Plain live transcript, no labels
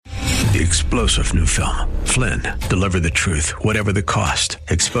The explosive new film, Flynn, deliver the truth, whatever the cost,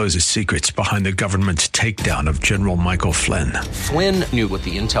 exposes secrets behind the government's takedown of General Michael Flynn. Flynn knew what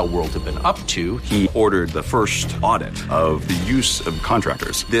the intel world had been up to. He ordered the first audit of the use of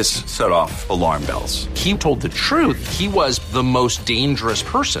contractors. This set off alarm bells. He told the truth. He was the most dangerous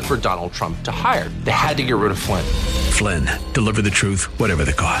person for Donald Trump to hire. They had to get rid of Flynn. Flynn, deliver the truth, whatever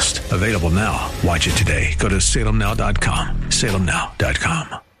the cost. Available now. Watch it today. Go to salemnow.com.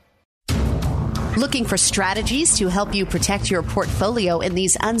 salemnow.com. Looking for strategies to help you protect your portfolio in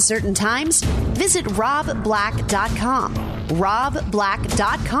these uncertain times? Visit robblack.com.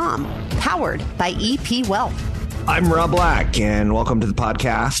 robblack.com, powered by EP Wealth. I'm Rob Black, and welcome to the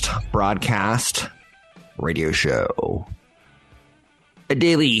podcast, broadcast, radio show. A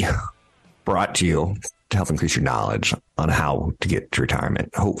daily brought to you to help increase your knowledge on how to get to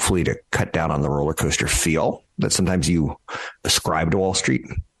retirement. Hopefully to cut down on the roller coaster feel that sometimes you ascribe to Wall Street.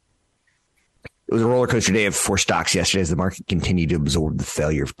 It was a roller coaster day for stocks yesterday as the market continued to absorb the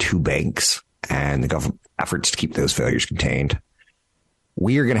failure of two banks and the government efforts to keep those failures contained.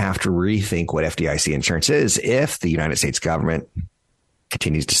 We are going to have to rethink what FDIC insurance is if the United States government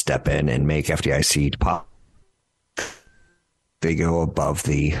continues to step in and make FDIC deposits. They go above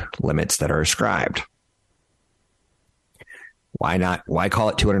the limits that are ascribed. Why not? Why call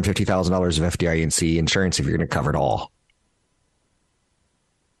it $250,000 of FDIC insurance if you're going to cover it all?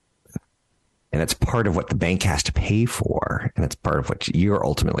 And that's part of what the bank has to pay for. And that's part of what you're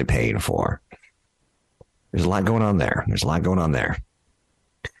ultimately paying for. There's a lot going on there. So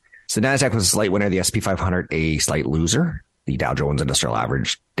NASDAQ was a slight winner. The S&P 500, a slight loser. The Dow Jones Industrial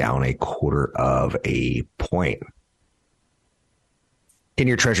Average down 0.25 point.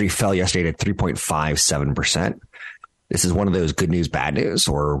 10-year Treasury fell yesterday at 3.57%. This is one of those good news, bad news,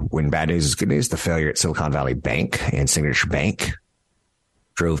 or when bad news is good news. The failure at Silicon Valley Bank and Signature Bank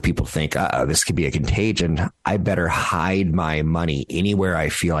drove people to think, this could be a contagion. I better hide my money anywhere I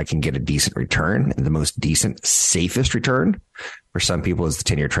feel I can get a decent return. And the most decent, safest return for some people is the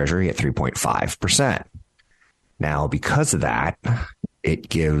 10-year Treasury at 3.5%. Now, because of that, it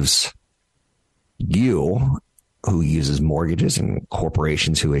gives you, who uses mortgages, and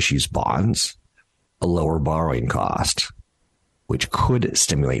corporations who issues bonds, a lower borrowing cost, which could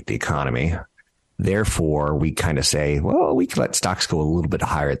stimulate the economy. Therefore, we kind of say, well, we can let stocks go a little bit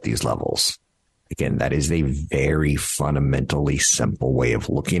higher at these levels. Again, that is a very fundamentally simple way of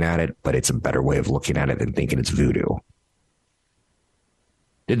looking at it, but it's a better way of looking at it than thinking it's voodoo.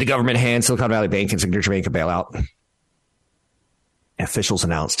 Did the government hand Silicon Valley Bank and Signature Bank a bailout? Officials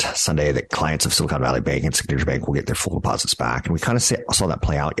announced Sunday that clients of Silicon Valley Bank and Signature Bank will get their full deposits back. And we kind of saw that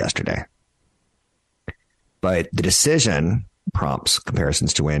play out yesterday. But the decision prompts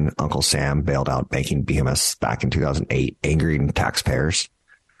comparisons to when Uncle Sam bailed out banking behemoths back in 2008, angering taxpayers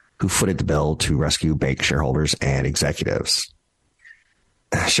who footed the bill to rescue bank shareholders and executives.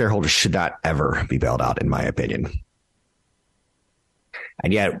 Shareholders should not ever be bailed out, in my opinion.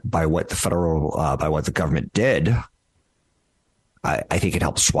 And yet, by what the government did, I think it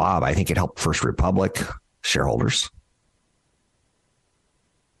helped Schwab. I think it helped First Republic shareholders.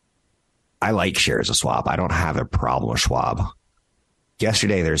 I like shares of Schwab. I don't have a problem with Schwab.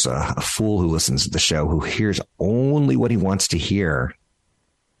 Yesterday, there's a fool who listens to the show who hears only what he wants to hear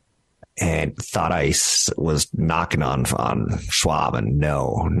and thought I was knocking on Schwab. And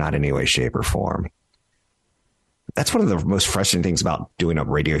no, not in any way, shape, or form. That's one of the most frustrating things about doing a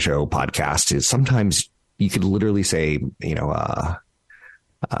radio show podcast is sometimes you could literally say,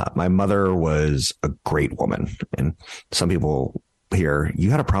 my mother was a great woman. And some people hear, you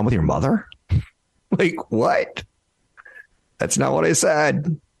had a problem with your mother? Like, what? That's not what I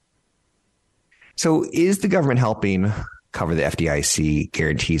said. So is the government helping cover the FDIC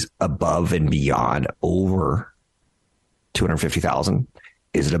guarantees above and beyond over $250,000?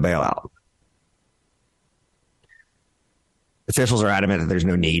 Is it a bailout? Officials are adamant that there's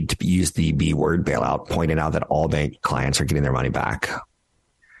no need to use the B word bailout, pointing out that all bank clients are getting their money back.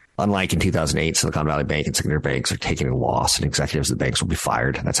 Unlike in 2008, Silicon Valley Bank and Signature Banks are taking a loss and executives of the banks will be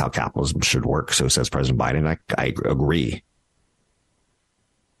fired. That's how capitalism should work. So says President Biden. I agree.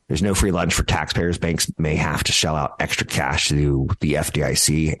 There's no free lunch for taxpayers. Banks may have to shell out extra cash to the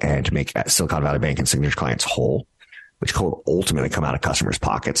FDIC and to make Silicon Valley Bank and Signature clients whole, which could ultimately come out of customers'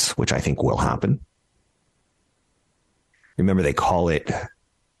 pockets, which I think will happen. Remember, they call it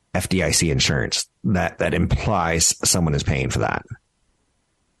FDIC insurance. That implies someone is paying for that.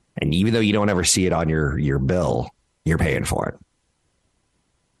 And even though you don't ever see it on your bill, you're paying for it.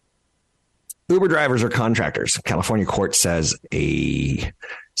 Uber drivers are contractors. California court says a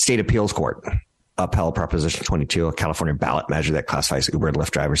state appeals court upheld Proposition 22, a California ballot measure that classifies Uber and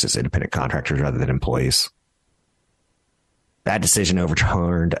Lyft drivers as independent contractors rather than employees. That decision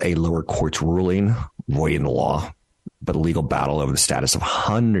overturned a lower court's ruling, voiding the law, but a legal battle over the status of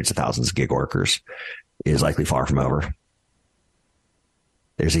hundreds of thousands of gig workers is likely far from over.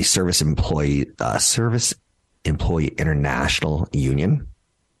 There's a Service Employee International Union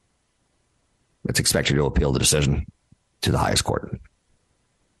that's expected to appeal the decision to the highest court.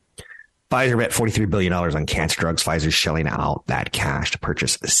 Pfizer bet $43 billion on cancer drugs. Pfizer's shelling out that cash to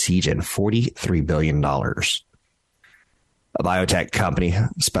purchase Seagen, $43 billion. A biotech company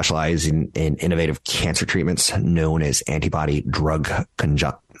specializing in innovative cancer treatments known as antibody drug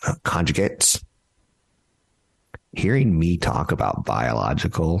conjugates. Hearing me talk about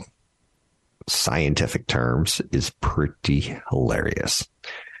biological scientific terms is pretty hilarious.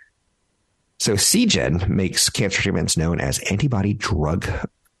 So Seagen makes cancer treatments known as antibody drug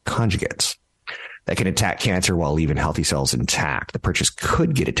conjugates that can attack cancer while leaving healthy cells intact. The purchase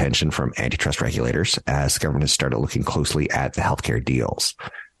could get attention from antitrust regulators as the government has started looking closely at the healthcare deals.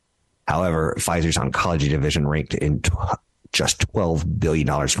 However, Pfizer's oncology division ranked in just $12 billion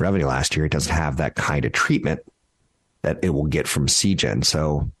in revenue last year. It doesn't have that kind of treatment that it will get from Seagen.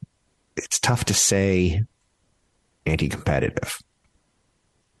 So it's tough to say anti-competitive,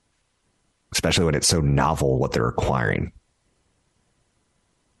 especially when it's so novel what they're acquiring.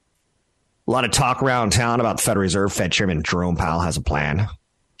 A lot of talk around town about the Federal Reserve. Fed Chairman Jerome Powell has a plan.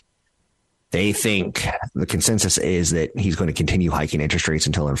 They think the consensus is that he's going to continue hiking interest rates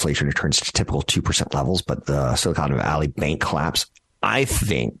until inflation returns to typical 2% levels, but the Silicon Valley Bank collapse, I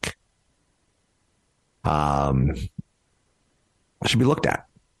think, should be looked at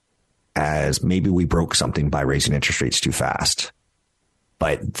as maybe we broke something by raising interest rates too fast.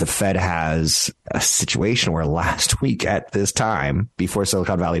 But the Fed has a situation where last week at this time, before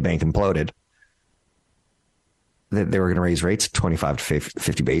Silicon Valley Bank imploded, that they were going to raise rates 25 to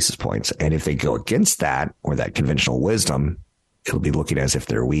 50 basis points. And if they go against that or that conventional wisdom, it'll be looking as if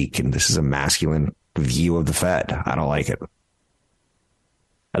they're weak. And this is a masculine view of the Fed. I don't like it.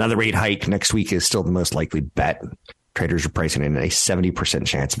 Another rate hike next week is still the most likely bet. Traders are pricing in a 70%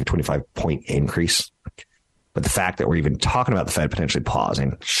 chance of a 25-point increase. But the fact that we're even talking about the Fed potentially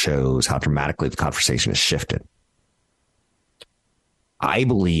pausing shows how dramatically the conversation has shifted. I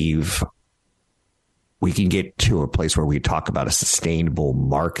believe we can get to a place where we talk about a sustainable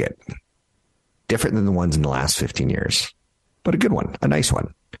market, different than the ones in the last 15 years, but a good one, a nice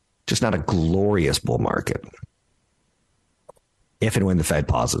one, just not a glorious bull market, if and when the Fed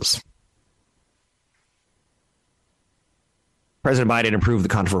pauses. President Biden approved the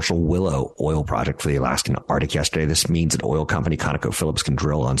controversial Willow oil project for the Alaskan Arctic yesterday. This means that oil company ConocoPhillips can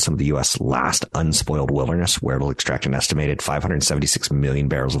drill on some of the U.S. last unspoiled wilderness, where it'll extract an estimated 576 million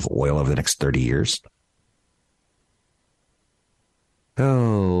barrels of oil over the next 30 years.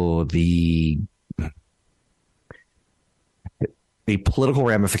 Oh, the political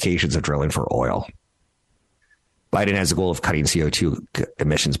ramifications of drilling for oil. Biden has a goal of cutting CO2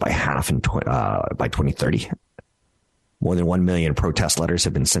 emissions by half by 2030. More than 1 million protest letters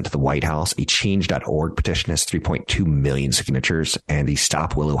have been sent to the White House. A Change.org petition has 3.2 million signatures, and the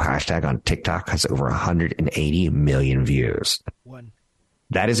Stop Willow hashtag on TikTok has over 180 million views.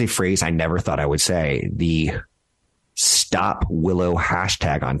 That is a phrase I never thought I would say. The Stop Willow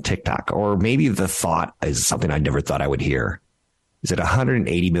hashtag on TikTok, or maybe the thought is something I never thought I would hear, is that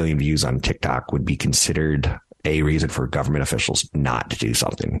 180 million views on TikTok would be considered a reason for government officials not to do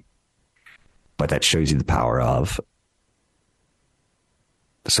something. But that shows you the power of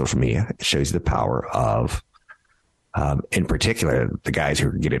social media. It shows you the power of, in particular, the guys who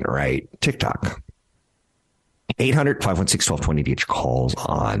are getting it right, TikTok. 800-516-1220 to get your calls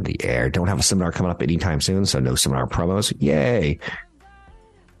on the air. Don't have a seminar coming up anytime soon, so no seminar promos. Yay.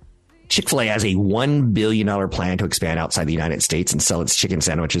 Chick-fil-A has a $1 billion plan to expand outside the United States and sell its chicken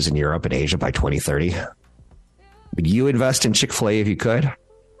sandwiches in Europe and Asia by 2030. Would you invest in Chick-fil-A if you could?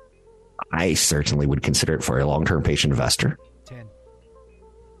 I certainly would consider it for a long-term patient investor.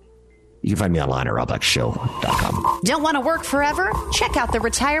 You can find me online at robblackshow.com. Don't want to work forever? Check out the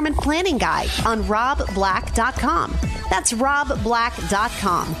Retirement Planning Guide on robblack.com. That's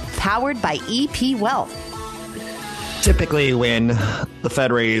robblack.com, powered by EP Wealth. Typically, when the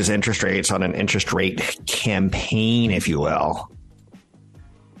Fed raises interest rates on an interest rate campaign, if you will,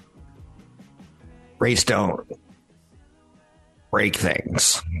 rates don't break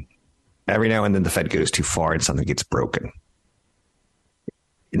things. Every now and then the Fed goes too far and something gets broken.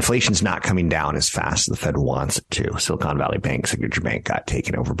 Inflation's not coming down as fast as the Fed wants it to. Silicon Valley Bank, Signature Bank got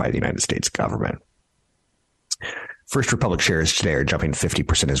taken over by the United States government. First Republic shares today are jumping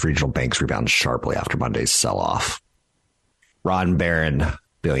 50% as regional banks rebound sharply after Monday's sell-off. Ron Barron,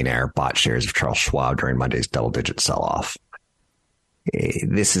 billionaire, bought shares of Charles Schwab during Monday's double-digit sell-off.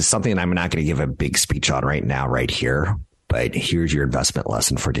 This is something I'm not going to give a big speech on right now, right here, but here's your investment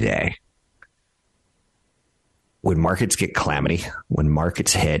lesson for today. When markets get calamity, when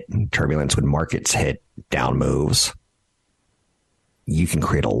markets hit turbulence, when markets hit down moves, you can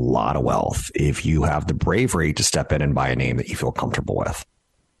create a lot of wealth if you have the bravery to step in and buy a name that you feel comfortable with.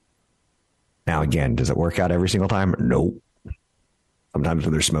 Now, again, does it work out every single time? Nope. Sometimes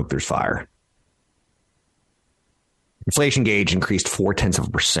when there's smoke, there's fire. Inflation gauge increased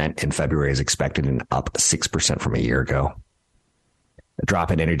 0.4% in February as expected and up 6% from a year ago. A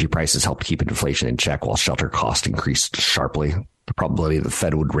drop in energy prices helped keep inflation in check while shelter costs increased sharply. The probability that the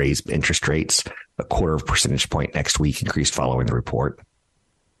Fed would raise interest rates a 0.25 percentage point next week increased following the report.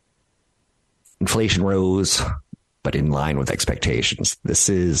 Inflation rose, but in line with expectations. This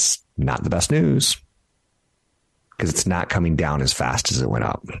is not the best news because it's not coming down as fast as it went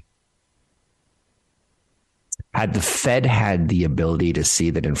up. Had the Fed had the ability to see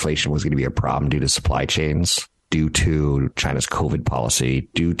that inflation was going to be a problem due to supply chains, due to China's COVID policy,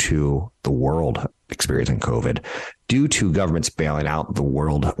 due to the world experiencing COVID, due to governments bailing out the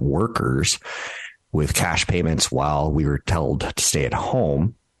world workers with cash payments while we were told to stay at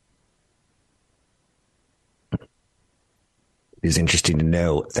home, it is interesting to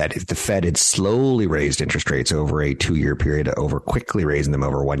note that if the Fed had slowly raised interest rates over a 2-year period over quickly raising them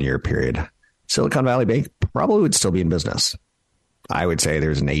over a 1-year period, Silicon Valley Bank probably would still be in business. I would say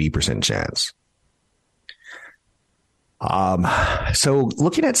there's an 80% chance. So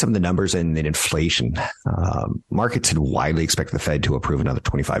looking at some of the numbers in inflation, markets had widely expected the Fed to approve another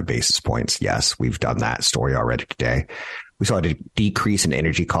 25 basis points. Yes, we've done that story already today. We saw a decrease in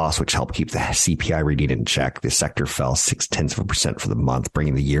energy costs, which helped keep the CPI reading in check. The sector fell 0.6% for the month,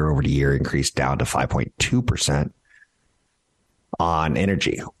 bringing the year-over-year increase down to 5.2% on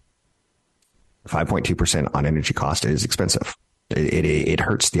energy. 5.2% on energy cost is expensive. It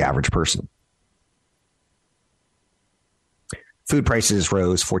hurts the average person. Food prices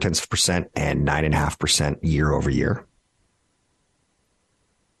rose 0.4% and 9.5% year over year.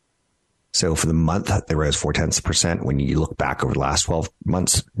 So for the month, they rose 0.4%. When you look back over the last 12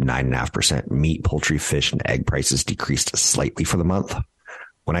 months, 9.5%. Meat, poultry, fish, and egg prices decreased slightly for the month.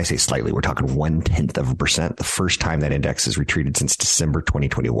 When I say slightly, we're talking 0.1%, the first time that index has retreated since December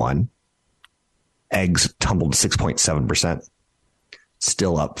 2021. Eggs tumbled 6.7%,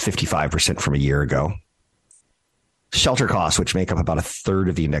 still up 55% from a year ago. Shelter costs, which make up about a third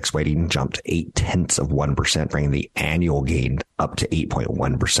of the index weighting, jumped 0.8%, bringing the annual gain up to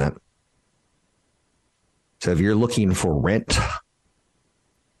 8.1%. So if you're looking for rent,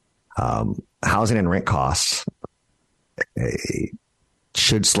 housing and rent costs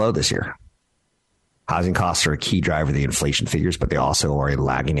should slow this year. Housing costs are a key driver of the inflation figures, but they also are a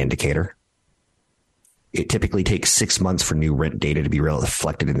lagging indicator. It typically takes 6 months for new rent data to be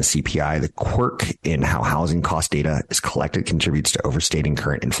reflected in the CPI. The quirk in how housing cost data is collected contributes to overstating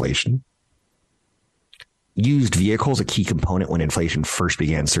current inflation. Used vehicles, a key component when inflation first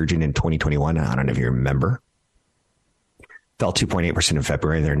began surging in 2021. I don't know if you remember. Fell 2.8% in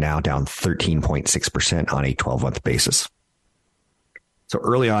February. They're now down 13.6% on a 12-month basis. So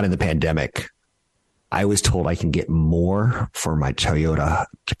early on in the pandemic, I was told I can get more for my Toyota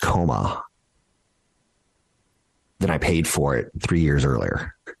Tacoma than I paid for it 3 years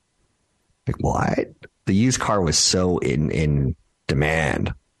earlier. Like, what? The used car was so in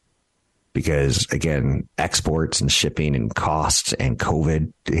demand because, again, exports and shipping and costs and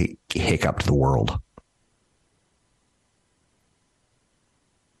COVID hiccuped the world.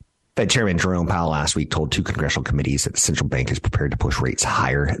 Fed Chairman Jerome Powell last week told 2 congressional committees that the central bank is prepared to push rates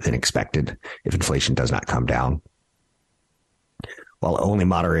higher than expected if inflation does not come down. While only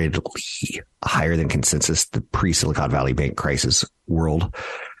moderately higher than consensus, the pre-Silicon Valley Bank crisis world,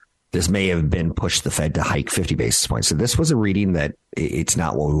 this may have been pushed the Fed to hike 50 basis points. So this was a reading that it's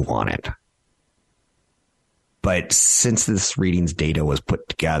not what we wanted. But since this reading's data was put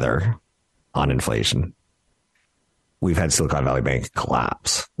together on inflation, we've had Silicon Valley Bank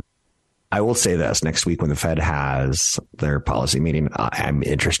collapse. I will say this, next week when the Fed has their policy meeting, I'm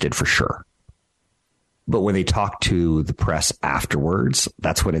interested for sure. But when they talk to the press afterwards,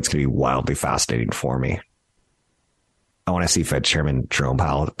 that's when it's going to be wildly fascinating for me. I want to see Fed Chairman Jerome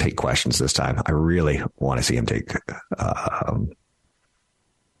Powell take questions this time. I really want to see him take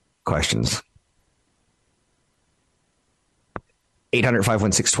questions.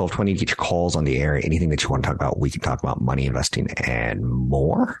 800-516-1220 to get your calls on the air. Anything that you want to talk about, we can talk about money, investing, and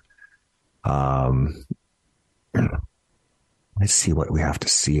more. Let's see what we have to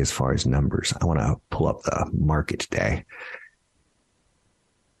see as far as numbers. I want to pull up the market today.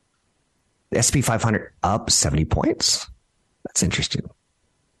 The S&P 500 up 70 points. That's interesting.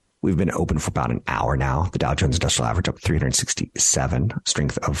 We've been open for about an hour now. The Dow Jones Industrial Average up 367.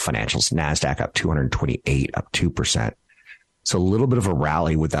 Strength of financials. NASDAQ up 228, up 2%. So a little bit of a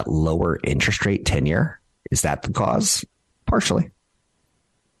rally with that lower interest rate 10-year. Is that the cause? Partially.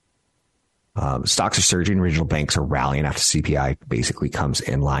 Stocks are surging. Regional banks are rallying after CPI basically comes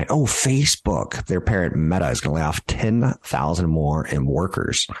in line. Oh, Facebook, their parent Meta, is going to lay off 10,000 more in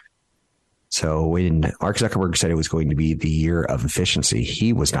workers. So when Mark Zuckerberg said it was going to be the year of efficiency,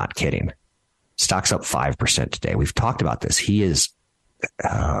 he was not kidding. Stocks up 5% today. We've talked about this. He has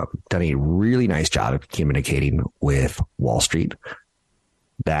done a really nice job of communicating with Wall Street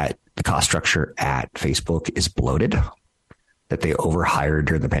that the cost structure at Facebook is bloated, that they overhired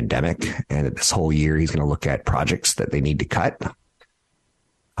during the pandemic, and that this whole year he's going to look at projects that they need to cut.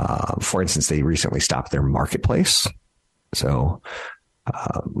 For instance, they recently stopped their marketplace. So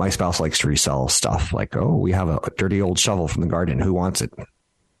my spouse likes to resell stuff like, oh, we have a dirty old shovel from the garden. Who wants it?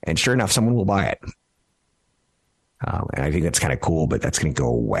 And sure enough, someone will buy it. And I think that's kind of cool, but that's going to go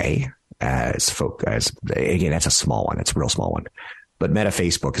away again, that's a small one. That's a real small one. But Meta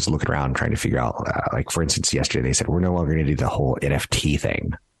Facebook is looking around trying to figure out, like, for instance, yesterday they said, we're no longer going to do the whole NFT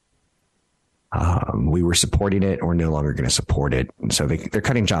thing. We were supporting it. We're no longer going to support it. And so they're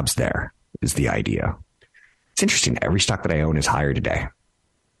cutting jobs there is the idea. It's interesting. Every stock that I own is higher today.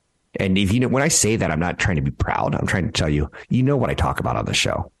 And if you know, when I say that, I'm not trying to be proud. I'm trying to tell you, you know what I talk about on the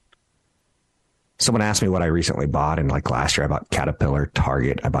show. Someone asked me what I recently bought. And like last year, I bought Caterpillar,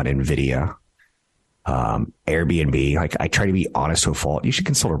 Target, I bought NVIDIA, Airbnb. Like, I try to be honest to a fault. You should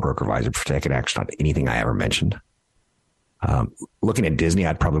consult a broker advisor for taking action on anything I ever mentioned. Looking at Disney,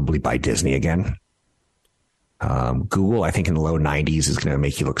 I'd probably buy Disney again. Google, I think in the low 90s is going to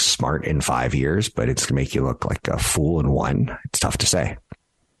make you look smart in 5 years, but it's going to make you look like a fool in one. It's tough to say.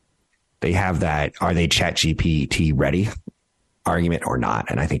 They have that, are they ChatGPT ready argument or not?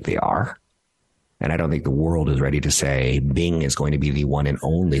 And I think they are. And I don't think the world is ready to say Bing is going to be the one and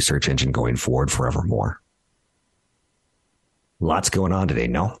only search engine going forward forevermore. Lots going on today,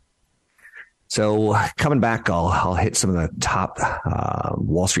 no? So coming back, I'll hit some of the top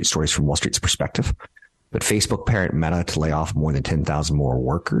Wall Street stories from Wall Street's perspective. But Facebook parent Meta to lay off more than 10,000 more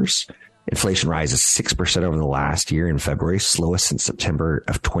workers. Inflation rises 6% over the last year in February, slowest since September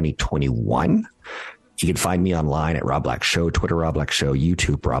of 2021. You can find me online at Rob Black Show, Twitter Rob Black Show,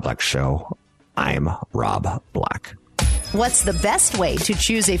 YouTube Rob Black Show. I'm Rob Black. What's the best way to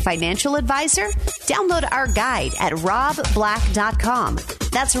choose a financial advisor? Download our guide at robblack.com.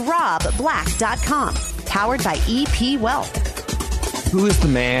 That's robblack.com. Powered by EP Wealth. Who is the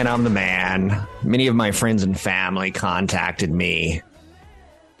man? I'm the man. Many of my friends and family contacted me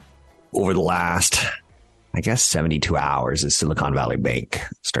over the last, 72 hours as Silicon Valley Bank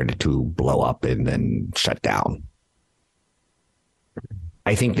started to blow up and then shut down.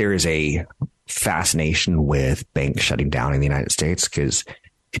 I think there is a fascination with banks shutting down in the United States because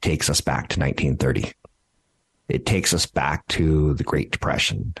it takes us back to 1930. It takes us back to the Great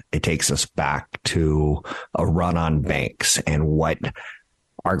Depression. It takes us back to a run on banks and what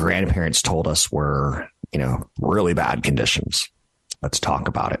our grandparents told us were, really bad conditions. Let's talk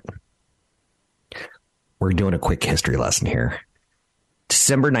about it. We're doing a quick history lesson here.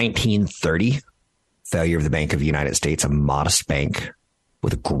 December 1930, failure of the Bank of the United States, a modest bank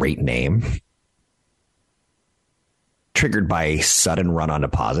with a great name. Triggered by a sudden run on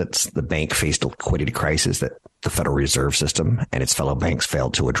deposits, the bank faced a liquidity crisis that the Federal Reserve System and its fellow banks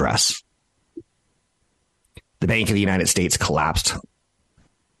failed to address. The Bank of the United States collapsed,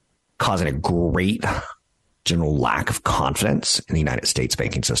 causing a great general lack of confidence in the United States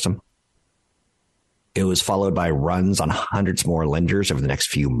banking system. It was followed by runs on hundreds more lenders over the next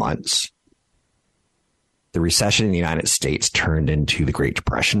few months. The recession in the United States turned into the Great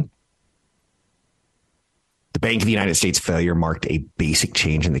Depression. The Bank of the United States failure marked a basic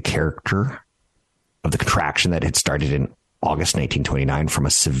change in the character of the contraction that had started in August 1929 from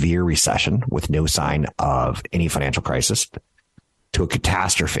a severe recession with no sign of any financial crisis to a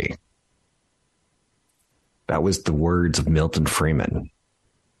catastrophe. That was the words of Milton Friedman.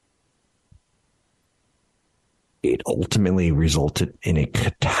 It ultimately resulted in a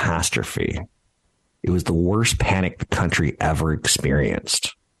catastrophe. It was the worst panic the country ever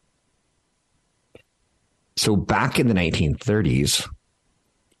experienced. So back in the 1930s,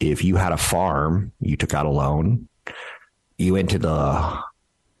 if you had a farm, you took out a loan, you went to the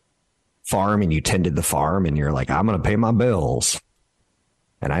farm and you tended the farm and you're like, I'm going to pay my bills.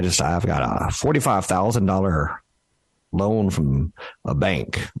 And I've got a $45,000 loan from a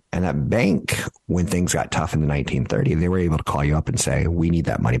bank. And that bank, when things got tough in the 1930s, they were able to call you up and say, we need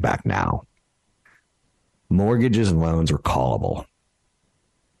that money back now. Mortgages and loans are callable.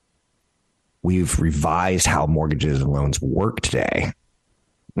 We've revised how mortgages and loans work today.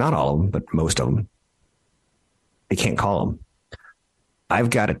 Not all of them, but most of them. They can't call them. I've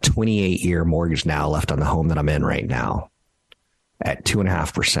got a 28-year mortgage now left on the home that I'm in right now at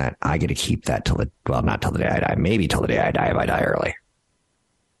 2.5%. I get to keep that not till the day I die, maybe till the day I die if I die early.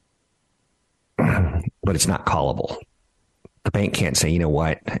 But it's not callable. The bank can't say, you know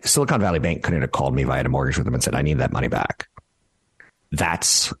what? Silicon Valley Bank couldn't have called me if I had a mortgage with them and said, I need that money back.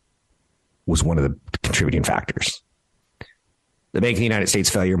 Was one of the contributing factors. The Bank of the United States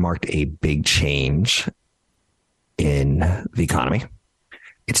failure marked a big change in the economy.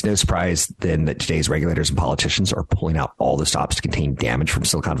 It's no surprise then that today's regulators and politicians are pulling out all the stops to contain damage from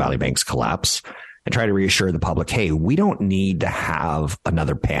Silicon Valley Bank's collapse and try to reassure the public, hey, we don't need to have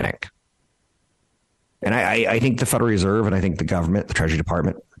another panic. And I think the Federal Reserve and I think the government, the Treasury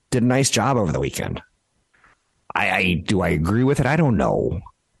Department, did a nice job over the weekend. Do I agree with it? I don't know.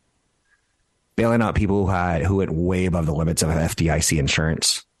 Bailing out people who went way above the limits of FDIC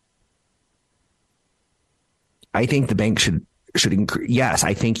insurance. I think the bank should increase. Yes,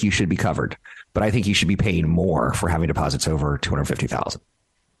 I think you should be covered, but I think you should be paying more for having deposits over $250,000.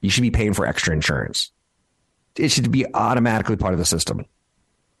 You should be paying for extra insurance. It should be automatically part of the system.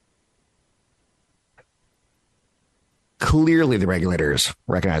 Clearly, the regulators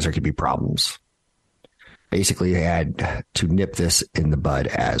recognize there could be problems. Basically, they had to nip this in the bud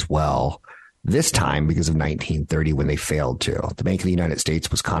as well. This time, because of 1930, when they failed to. The Bank of the United States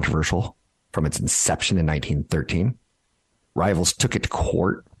was controversial from its inception in 1913. Rivals took it to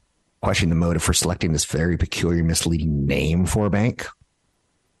court, questioning the motive for selecting this very peculiar, misleading name for a bank.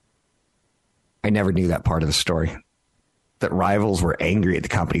 I never knew that part of the story, that rivals were angry at the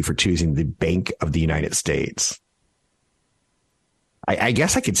company for choosing the Bank of the United States. I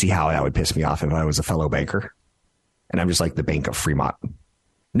guess I could see how that would piss me off if I was a fellow banker. And I'm just like the Bank of Fremont.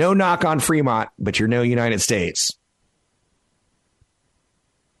 No knock on Fremont, but you're no United States.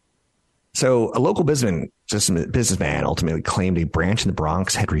 So a local businessman ultimately claimed a branch in the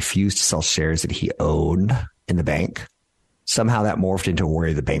Bronx had refused to sell shares that he owned in the bank. Somehow that morphed into a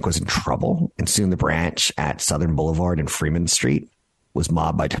worry the bank was in trouble, and soon the branch at Southern Boulevard and Freeman Street was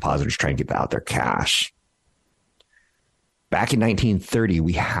mobbed by depositors trying to get out their cash. Back in 1930,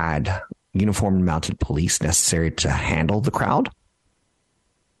 we had uniformed mounted police necessary to handle the crowd.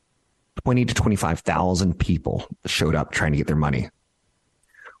 20 to 25,000 people showed up trying to get their money.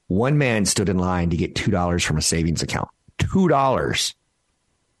 One man stood in line to get $2 from a savings account. $2.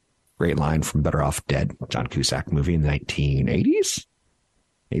 Great line from Better Off Dead, John Cusack movie in the 1980s,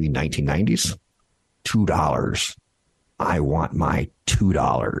 maybe 1990s. $2. I want my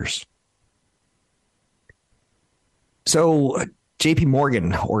 $2. So JP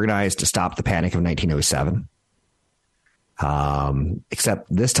Morgan organized to stop the panic of 1907. Except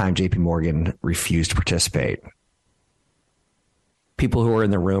this time, JP Morgan refused to participate. People who were in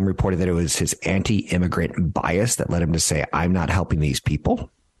the room reported that it was his anti-immigrant bias that led him to say, I'm not helping these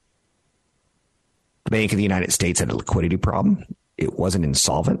people. The Bank of the United States had a liquidity problem. It wasn't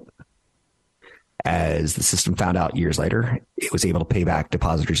insolvent. As the system found out years later, it was able to pay back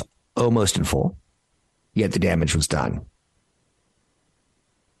depositors almost in full, yet the damage was done.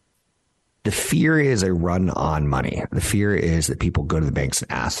 The fear is a run on money. The fear is that people go to the banks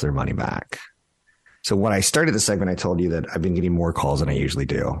and ask their money back. So when I started the segment, I told you that I've been getting more calls than I usually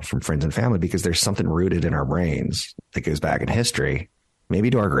do from friends and family because there's something rooted in our brains that goes back in history,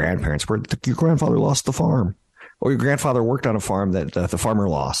 maybe to our grandparents, where your grandfather lost the farm or your grandfather worked on a farm that the farmer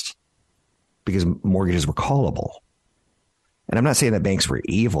lost because mortgages were callable. And I'm not saying that banks were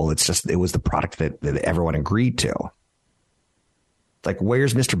evil. It's just it was the product that everyone agreed to. Like,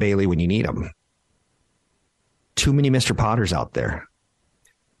 where's Mr. Bailey when you need him? Too many Mr. Potters out there.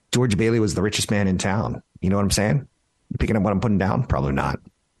 George Bailey was the richest man in town. You know what I'm saying? You picking up what I'm putting down? Probably not.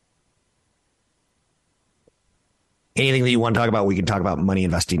 Anything that you want to talk about, we can talk about money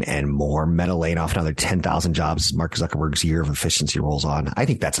investing and more. Meta laying off another 10,000 jobs. Mark Zuckerberg's year of efficiency rolls on. I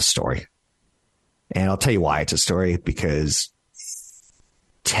think that's a story. And I'll tell you why it's a story, because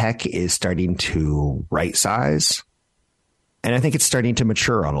tech is starting to right size. And I think it's starting to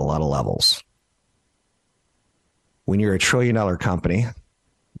mature on a lot of levels. When you're $1 trillion company,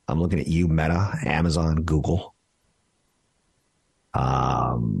 I'm looking at you, Meta, Amazon, Google.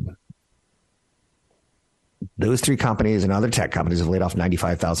 Those three companies and other tech companies have laid off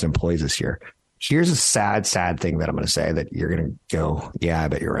 95,000 employees this year. Here's a sad thing that I'm going to say that you're going to go, yeah, I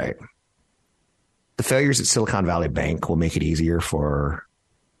bet you're right. The failures at Silicon Valley Bank will make it easier for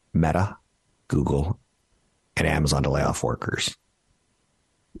Meta, Google, and Amazon to lay off workers.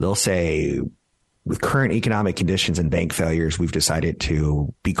 They'll say, with current economic conditions and bank failures, we've decided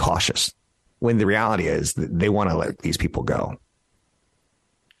to be cautious. When the reality is that they want to let these people go.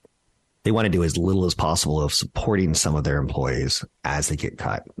 They want to do as little as possible of supporting some of their employees as they get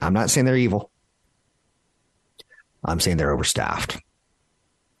cut. I'm not saying they're evil. I'm saying they're overstaffed.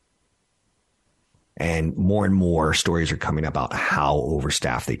 And more stories are coming about how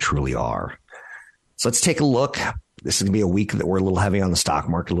overstaffed they truly are. So let's take a look. This is going to be a week that we're a little heavy on the stock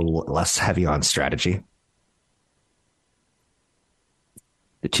market, a little less heavy on strategy.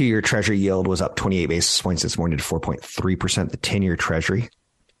 The 2-year Treasury yield was up 28 basis points this morning to 4.3%. The 10-year Treasury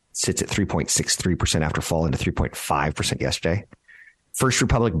sits at 3.63% after falling to 3.5% yesterday. First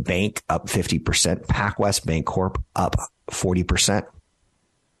Republic Bank up 50%. PacWest Bancorp up 40%.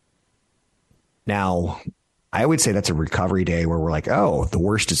 Now, I would say that's a recovery day where we're like, oh, the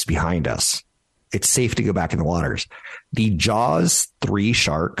worst is behind us. It's safe to go back in the waters. The Jaws 3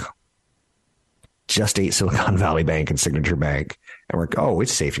 shark just ate Silicon Valley Bank and Signature Bank. And we're like, oh,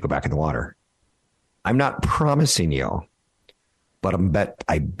 it's safe to go back in the water. I'm not promising you, but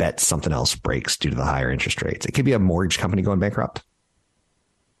I bet something else breaks due to the higher interest rates. It could be a mortgage company going bankrupt.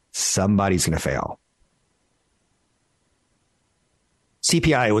 Somebody's going to fail.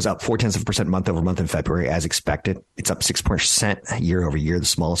 CPI was up 0.4% month over month in February, as expected. It's up 6% year over year, the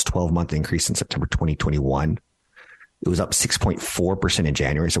smallest 12-month increase in September 2021. It was up 6.4% in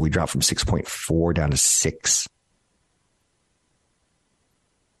January, so we dropped from 6.4 down to 6.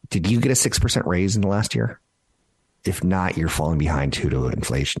 Did you get a 6% raise in the last year? If not, you're falling behind to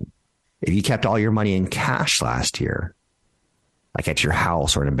inflation. If you kept all your money in cash last year, like at your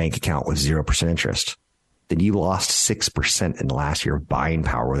house or in a bank account with 0% interest, then you lost 6% in the last year of buying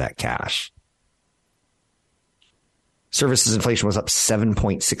power with that cash. Services inflation was up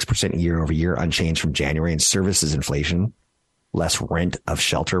 7.6% year over year, unchanged from January. And services inflation, less rent of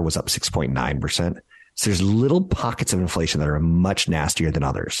shelter, was up 6.9%. So there's little pockets of inflation that are much nastier than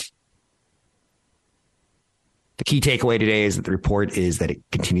others. The key takeaway today is that the report is that it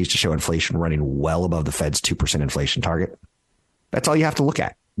continues to show inflation running well above the Fed's 2% inflation target. That's all you have to look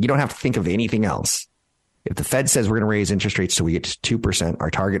at. You don't have to think of anything else. If the Fed says we're going to raise interest rates till we get to 2%,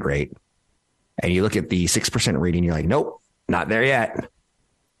 our target rate, and you look at the 6% reading, you're like, nope, not there yet.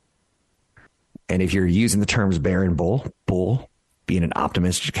 And if you're using the terms bear and bull being an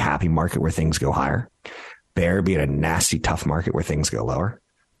optimistic, happy market where things go higher, bear being a nasty, tough market where things go lower,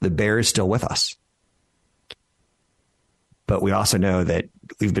 the bear is still with us. But we also know that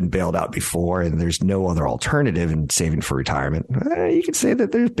we've been bailed out before and there's no other alternative in saving for retirement. You can say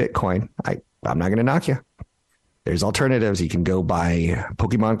that there's Bitcoin. I'm not going to knock you. There's alternatives. You can go buy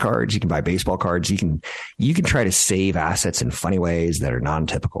Pokemon cards. You can buy baseball cards. You can try to save assets in funny ways that are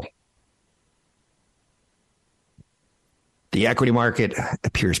non-typical. The equity market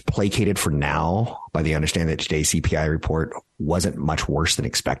appears placated for now by the understanding that today's CPI report wasn't much worse than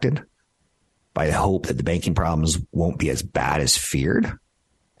expected, by the hope that the banking problems won't be as bad as feared,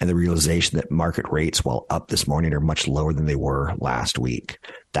 and the realization that market rates, while up this morning, are much lower than they were last week.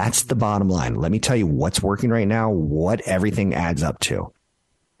 That's the bottom line. Let me tell you what's working right now, what everything adds up to.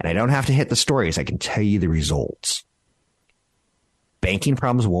 And I don't have to hit the stories. I can tell you the results. Banking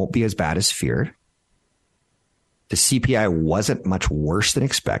problems won't be as bad as feared. The CPI wasn't much worse than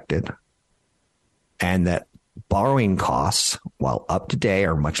expected. And that borrowing costs, while up today,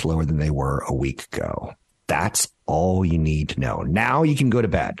 are much lower than they were a week ago. That's all you need to know. Now you can go to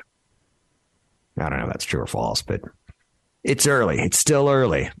bed. I don't know if that's true or false, but it's early. It's still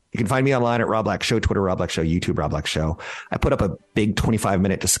early. You can find me online at Rob Black Show, Twitter, Rob Black Show, YouTube, Rob Black Show. I put up a big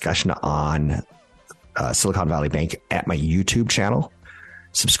 25-minute discussion on Silicon Valley Bank at my YouTube channel.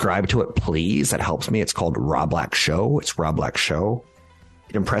 Subscribe to it, please. That helps me. It's called Rob Black Show. It's Rob Black Show.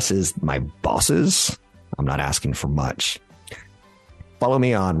 It impresses my bosses. I'm not asking for much. Follow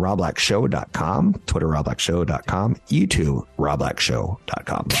me on robblackshow.com, Twitter robblackshow.com, YouTube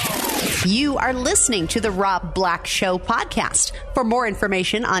robblackshow.com. You are listening to the Rob Black Show podcast. For more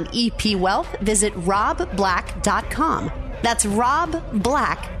information on EP Wealth, visit robblack.com. That's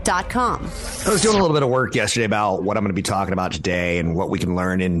robblack.com. I was doing a little bit of work yesterday about what I'm going to be talking about today and what we can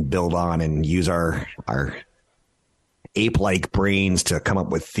learn and build on and use our ape-like brains to come up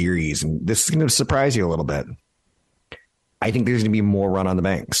with theories. And this is going to surprise you a little bit. I think there's going to be more run on the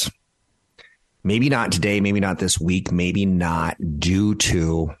banks. Maybe not today, maybe not this week, maybe not due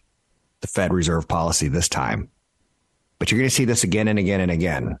to the Fed Reserve policy this time. But you're going to see this again and again and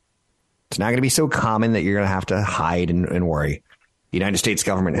again. It's not going to be so common that you're going to have to hide and worry. The United States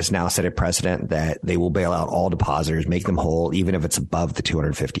government has now set a precedent that they will bail out all depositors, make them whole, even if it's above the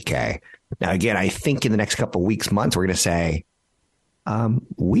 $250K. Now, again, I think in the next couple of weeks, months, we're going to say,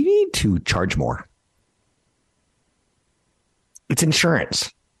 we need to charge more. It's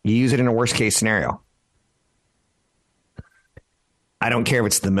insurance. You use it in a worst case scenario. I don't care if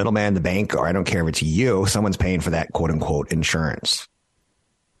it's the middleman, the bank, or I don't care if it's you. Someone's paying for that quote unquote insurance.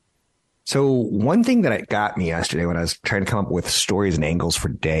 So one thing that got me yesterday when I was trying to come up with stories and angles for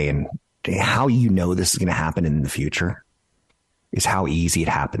day and how you know this is going to happen in the future is how easy it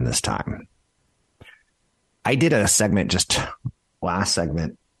happened this time. I did a segment, just last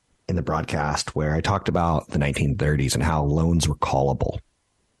segment in the broadcast, where I talked about the 1930s and how loans were callable.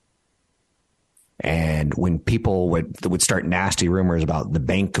 And when people would start nasty rumors about the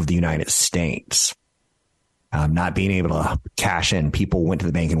Bank of the United States not being able to cash in, people went to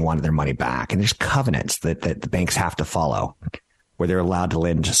the bank and wanted their money back. And there's covenants that the banks have to follow, where they're allowed to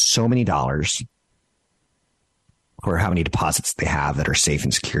lend just so many dollars or how many deposits they have that are safe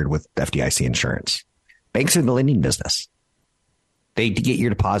and secured with FDIC insurance. Banks are in the lending business. They get your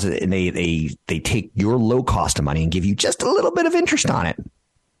deposit and they take your low cost of money and give you just a little bit of interest on it,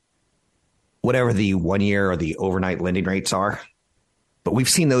 whatever the 1 year or the overnight lending rates are. But we've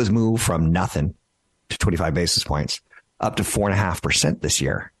seen those move from nothing to 25 basis points up to 4.5% this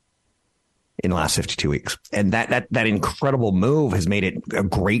year in the last 52 weeks. And that incredible move has made it a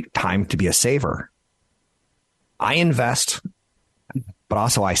great time to be a saver. I invest, but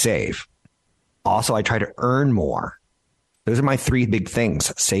also I save. Also, I try to earn more. Those are my three big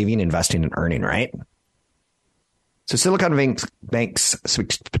things: saving, investing, and earning, right? So Silicon Bank's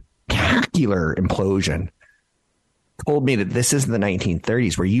spectacular implosion told me that this is the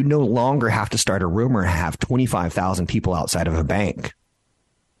 1930s, where you no longer have to start a rumor and have 25,000 people outside of a bank.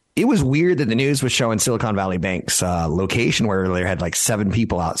 It was weird that the news was showing Silicon Valley Bank's location where they had like 7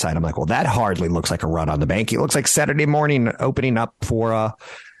 people outside. I'm like, well, that hardly looks like a run on the bank. It looks like Saturday morning opening up for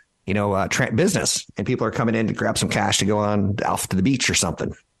business, and people are coming in to grab some cash to go on off to the beach or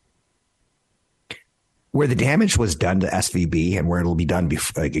something. Where the damage was done to SVB and where it'll be done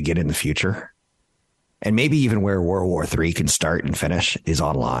again in the future, and maybe even where World War III can start and finish, is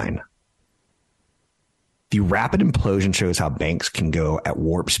online. The rapid implosion shows how banks can go at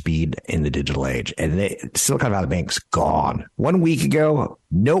warp speed in the digital age. And Silicon Valley Bank's gone. 1 week ago,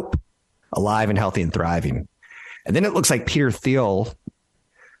 nope, alive and healthy and thriving. And then it looks like Peter Thiel,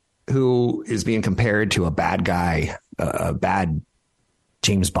 who is being compared to a bad guy, a bad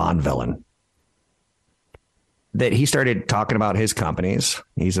James Bond villain, that he started talking about his companies.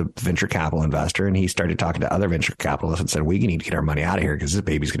 He's a venture capital investor, and he started talking to other venture capitalists and said, we need to get our money out of here because this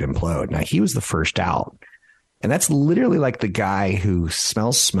baby's going to implode. Now, he was the first out. And that's literally like the guy who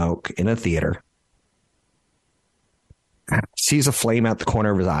smells smoke in a theater, sees a flame out the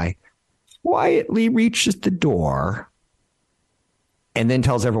corner of his eye, quietly reaches the door, and then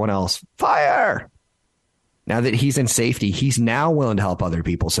tells everyone else, fire. Now that he's in safety, he's now willing to help other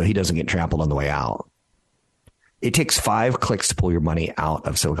people so he doesn't get trampled on the way out. It takes 5 clicks to pull your money out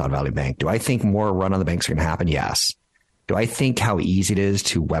of Silicon Valley Bank. Do I think more run on the banks are going to happen? Yes. Do I think how easy it is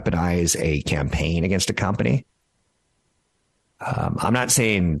to weaponize a campaign against a company? I'm not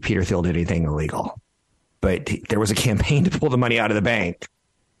saying Peter Thiel did anything illegal, but there was a campaign to pull the money out of the bank.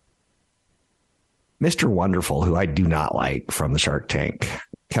 Mr. Wonderful, who I do not like from the Shark Tank,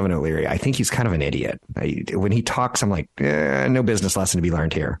 Kevin O'Leary, I think he's kind of an idiot. When he talks, I'm like, no business lesson to be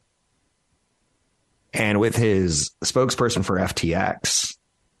learned here. And with his spokesperson for FTX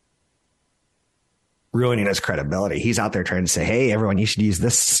ruining his credibility, he's out there trying to say, hey, everyone, you should use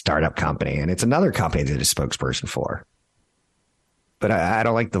this startup company. And it's another company that he's spokesperson for. But I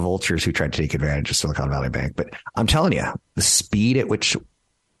don't like the vultures who tried to take advantage of Silicon Valley Bank. But I'm telling you, the speed at which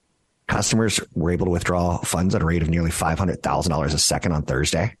customers were able to withdraw funds at a rate of nearly $500,000 a second on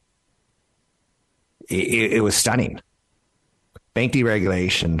Thursday, it was stunning. Bank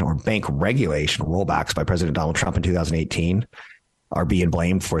deregulation or bank regulation rollbacks by President Donald Trump in 2018 are being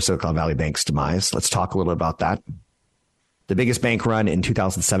blamed for Silicon Valley Bank's demise. Let's talk a little bit about that. The biggest bank run in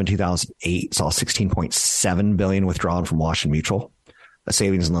 2007, 2008 saw $16.7 billion withdrawn from Washington Mutual, a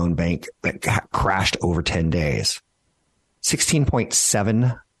savings and loan bank that crashed over 10 days.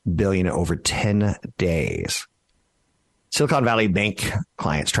 $16.7 billion over 10 days. Silicon Valley Bank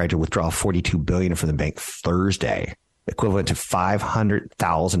clients tried to withdraw $42 billion from the bank Thursday, equivalent to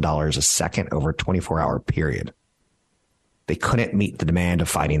 $500,000 a second over a 24-hour period. They couldn't meet the demand of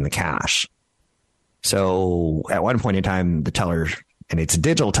finding the cash. So at one point in time, the teller, and it's a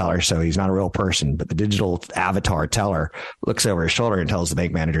digital teller, so he's not a real person, but the digital avatar teller looks over his shoulder and tells the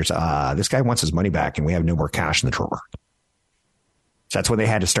bank managers, this guy wants his money back and we have no more cash in the drawer. So that's when they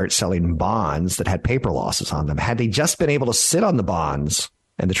had to start selling bonds that had paper losses on them. Had they just been able to sit on the bonds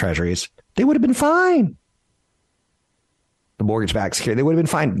and the treasuries, they would have been fine. The mortgage-backed security, they would have been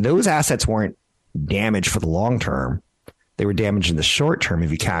fine. Those assets weren't damaged for the long term. They were damaged in the short term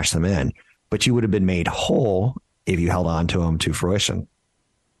if you cash them in, but you would have been made whole if you held on to them to fruition.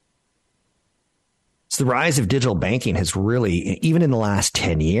 So the rise of digital banking has really, even in the last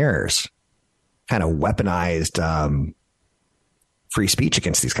 10 years, kind of weaponized free speech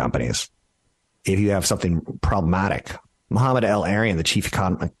against these companies. If you have something problematic, Mohammed El-Arian, the chief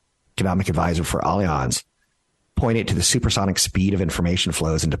economic advisor for Allianz, pointed to the supersonic speed of information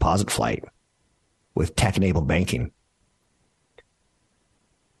flows and deposit flight with tech-enabled banking.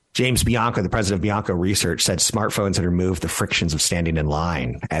 James Bianco, the president of Bianco Research, said smartphones had removed the frictions of standing in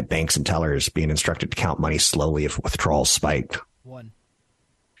line at banks and tellers being instructed to count money slowly if withdrawals spiked.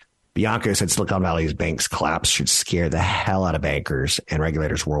 Bianco said Silicon Valley's bank's collapse should scare the hell out of bankers and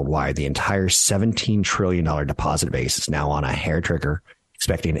regulators worldwide. The entire $17 trillion deposit base is now on a hair trigger,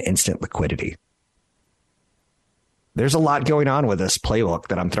 expecting instant liquidity. There's a lot going on with this playbook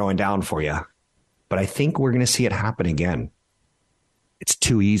that I'm throwing down for you, but I think we're going to see it happen again. It's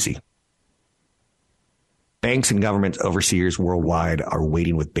too easy. Banks and government overseers worldwide are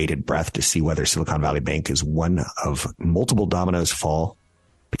waiting with bated breath to see whether Silicon Valley Bank is one of multiple dominoes fall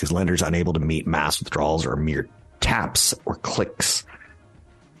because lenders unable to meet mass withdrawals or mere taps or clicks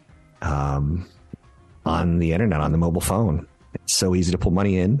on the internet, on the mobile phone. It's so easy to pull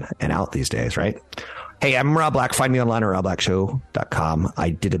money in and out these days, right? Hey, I'm Rob Black. Find me online at robblackshow.com. I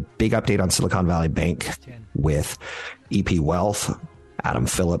did a big update on Silicon Valley Bank with EP Wealth, Adam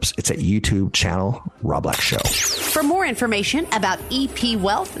Phillips. It's at YouTube channel, Rob Black Show. For more information about EP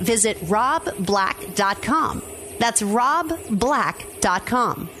Wealth, visit robblack.com. That's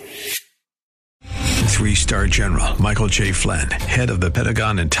robblack.com. 3-star General Michael J. Flynn, head of the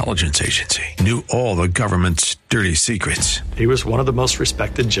Pentagon Intelligence Agency, knew all the government's dirty secrets. He was one of the most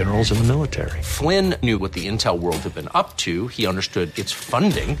respected generals in the military. Flynn knew what the intel world had been up to. He understood its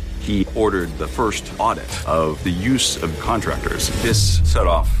funding. He ordered the first audit of the use of contractors. This set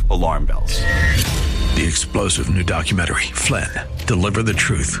off alarm bells. The explosive new documentary, Flynn, Deliver the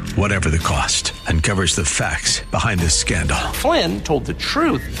Truth, Whatever the Cost, uncovers the facts behind this scandal. Flynn told the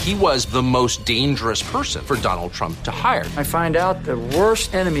truth. He was the most dangerous person for Donald Trump to hire. I find out the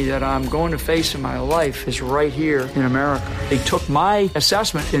worst enemy that I'm going to face in my life is right here in America. They took my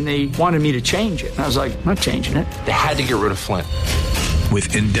assessment and they wanted me to change it. And I was like, I'm not changing it. They had to get rid of Flynn.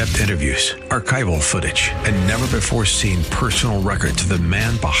 With in-depth interviews, archival footage, and never-before-seen personal records of the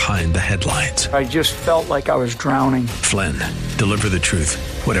man behind the headlines. I just felt like I was drowning. Flynn, Deliver the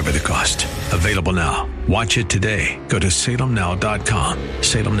Truth, Whatever the Cost. Available now. Watch it today. Go to salemnow.com.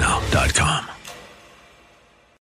 salemnow.com.